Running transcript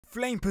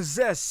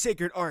flame-possessed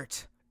sacred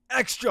art.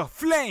 Extra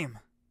flame!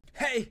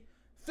 Hey,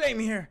 Flame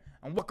here,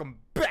 and welcome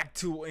back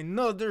to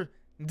another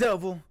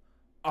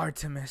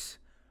DevilArtemis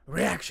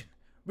reaction.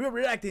 We're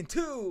reacting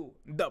to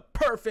the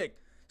perfect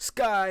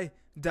Skydiver.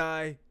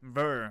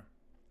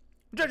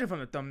 Judging from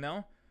the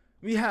thumbnail,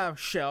 we have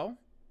Shell.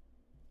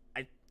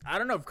 I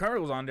don't know if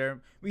Kermit was on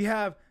there. We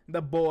have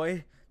the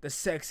boy, the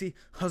sexy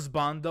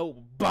husbando,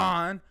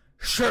 Bond,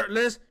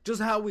 shirtless,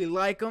 just how we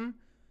like him.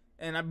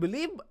 And I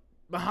believe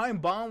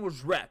behind Bond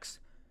was Rex.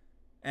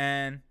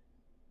 And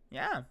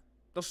yeah,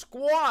 the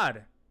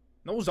squad.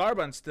 No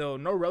Zarban still,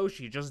 no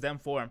Roshi, just them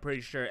four, I'm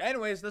pretty sure.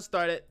 Anyways, let's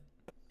start it.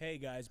 Hey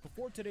guys,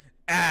 before today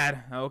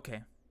Ad.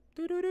 Okay.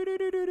 Okay,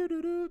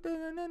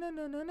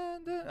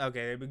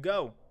 there we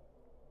go.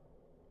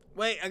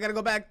 Wait, I gotta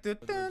go back to.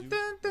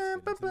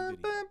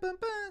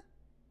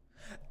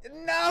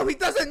 No, he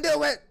doesn't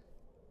do it.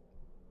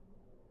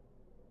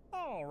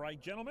 All right,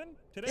 gentlemen.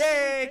 Today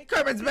Yay, we take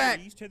Kermit's back.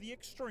 activities to the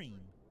extreme.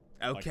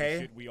 Like the Okay.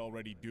 shit we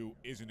already do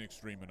isn't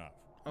extreme enough.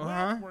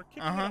 Well, we're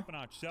kicking it up a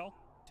notch, Cell.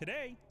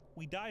 Today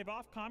we dive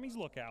off Kami's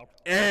lookout.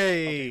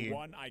 Hey. Okay,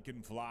 one, I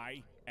can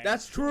fly. And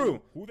That's two,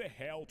 true. Who the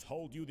hell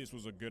told you this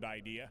was a good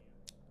idea?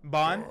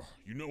 Bond. Ugh,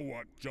 you know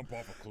what? Jump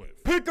off a cliff.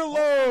 Hold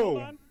Piccolo.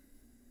 on.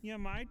 You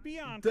might be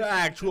on. The for something.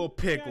 actual Yeah,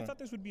 pickle. I thought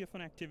this would be a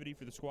fun activity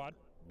for the squad.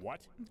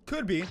 What?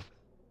 Could be.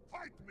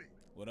 Fight me.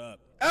 What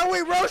up? Oh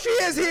wait, Roshi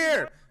is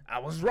here. I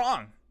was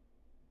wrong.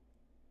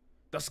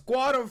 The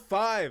squad of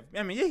 5.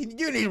 I mean,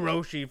 you need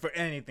Roshi for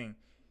anything.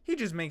 He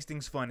just makes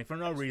things funny for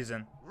no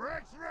reason.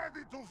 Rex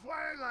ready to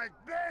fly like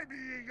baby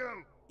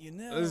eagle. You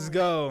know, Let's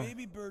go.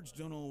 baby birds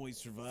don't always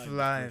survive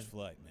Fly. the first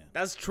flight, man.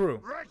 That's true.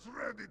 Rex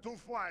ready to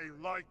fly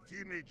like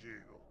teenage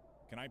eagle.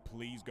 Can I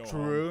please go home?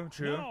 True.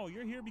 True. No,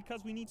 you're here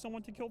because we need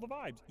someone to kill the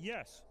vibes.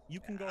 Yes, you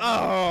can go.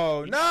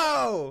 Oh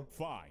no.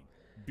 Fine.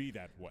 Be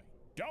that way.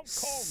 Don't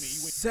call me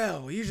when...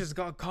 So you just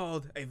got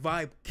called a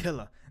vibe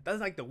killer.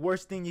 That's like the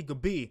worst thing you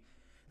could be.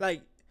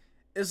 Like,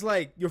 it's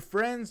like your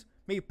friends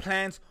make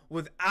plans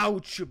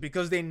without you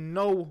because they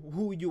know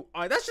who you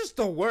are. That's just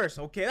the worst,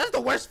 okay? That's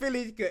the worst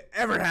feeling that could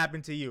ever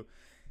happen to you.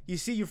 You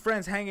see your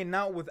friends hanging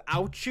out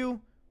without you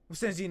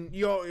since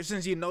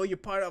you know you're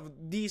part of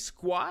the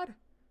squad.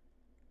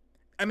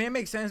 I mean, it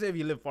makes sense if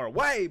you live far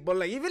away, but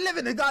like if you live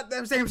in the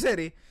goddamn same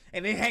city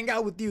and they hang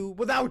out with you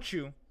without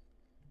you,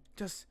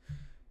 just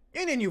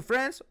you need new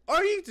friends,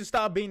 or you need to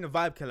stop being the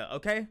vibe killer,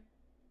 okay?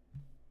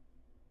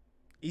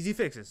 Easy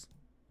fixes.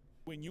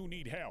 when you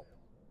need help.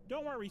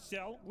 Don't worry,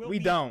 Cell. We'll We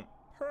be don't.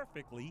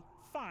 perfectly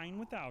fine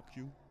without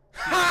you.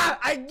 Ha!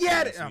 I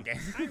get it. Okay.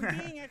 I'm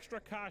being extra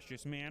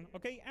cautious, man.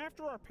 Okay,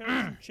 after our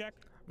parachute check,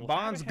 we'll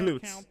Bond's have a head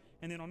glutes. count,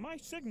 and then on my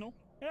signal,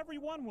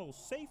 everyone will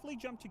safely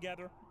jump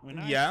together when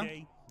Yeah. I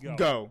say go.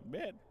 Go.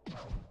 Bet.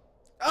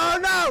 Oh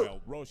no!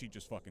 Well, Roshi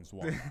just fucking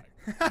swallowed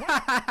mine.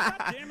 God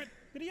damn it!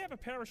 Did he have a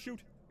parachute?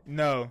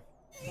 No.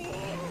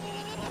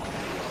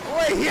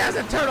 Wait, he has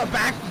a turtle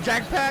back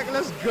jackpack.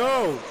 Let's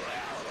go.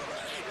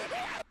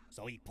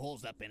 So he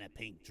pulls up in a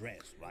pink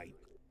dress, right?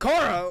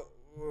 Korra,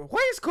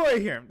 why is Korra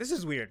here? This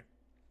is weird.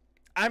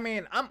 I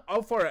mean, I'm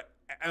up for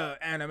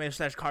anime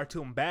 /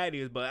 cartoon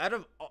baddies, but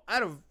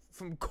out of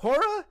from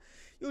Korra,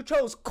 you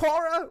chose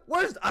Korra.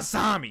 Where's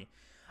Asami?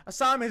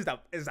 Asami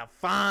is a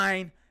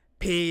fine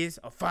piece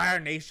of Fire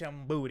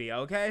Nation booty.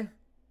 Okay,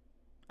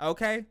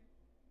 okay.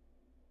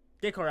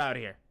 Get Korra out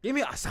of here. Give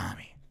me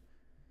Asami.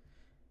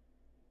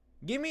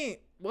 Give me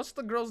what's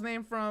the girl's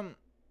name from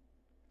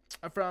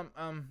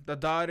the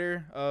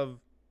daughter of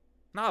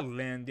not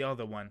Lin, the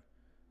other one.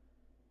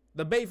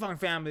 The Beifong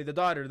family, the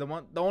daughter,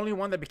 the only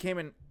one that became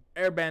an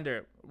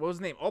airbender. What was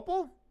her name?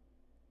 Opal?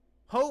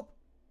 Hope?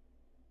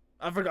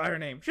 I forgot her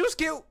name. She was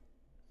cute.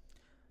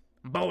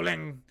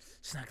 Bowling.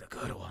 Snack the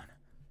good one.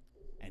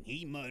 And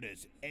he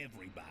murders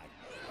everybody.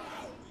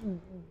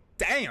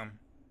 Damn.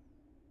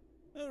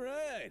 All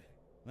right.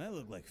 That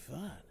looked like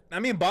fun. I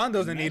mean, Bond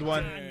doesn't need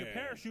one. And your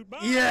parachute bomb,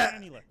 Yeah.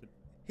 and he left it.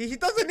 He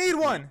doesn't need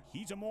one.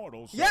 He's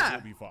immortal, so Yeah.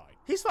 he'll be fine.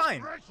 He's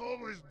fine. Rex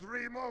always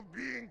dream of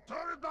being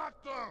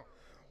pterodactyl.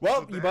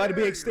 Well, you about to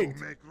be Today, extinct.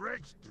 you make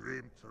Rex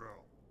dream true.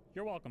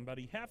 You're welcome,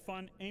 buddy. Have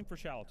fun. Aim for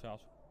Shallot's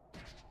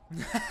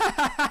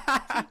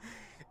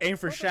Aim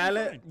for Perfectly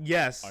shallot? fine.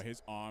 Yes. Are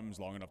his arms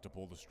long enough to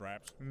pull the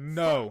straps?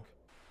 No.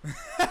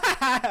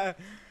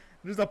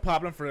 There's a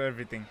problem for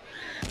everything.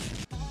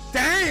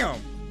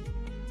 Damn!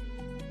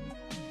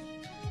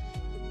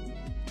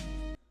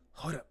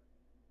 Hold up.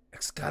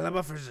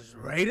 Excalibur versus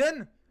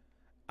Raiden?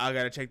 I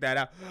gotta check that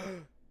out.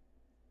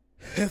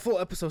 Hiffle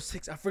episode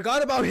 6. I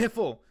forgot about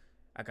Hiffle.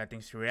 I got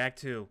things to react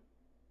to.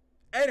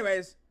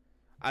 Anyways,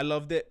 I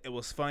loved it. It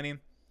was funny.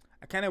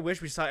 I kind of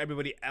wish we saw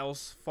everybody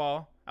else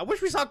fall. I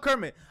wish we saw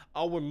Kermit.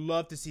 I would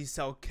love to see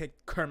Cell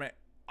kick Kermit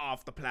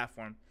off the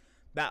platform.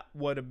 That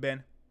would have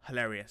been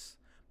hilarious.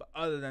 But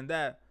other than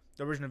that,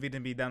 the original video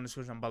will be down in the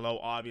description below,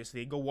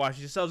 obviously. Go watch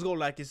it yourselves. Go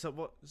like yourself.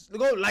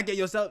 Go like it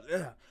yourself.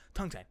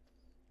 Tongue tie.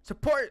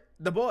 Support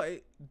the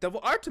boy,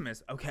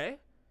 DevilArtemis, okay?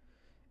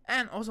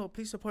 And also,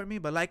 please support me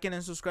by liking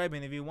and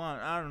subscribing if you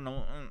want. I don't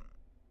know.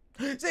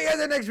 See you guys in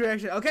the next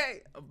reaction,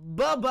 okay?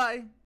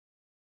 Bye-bye.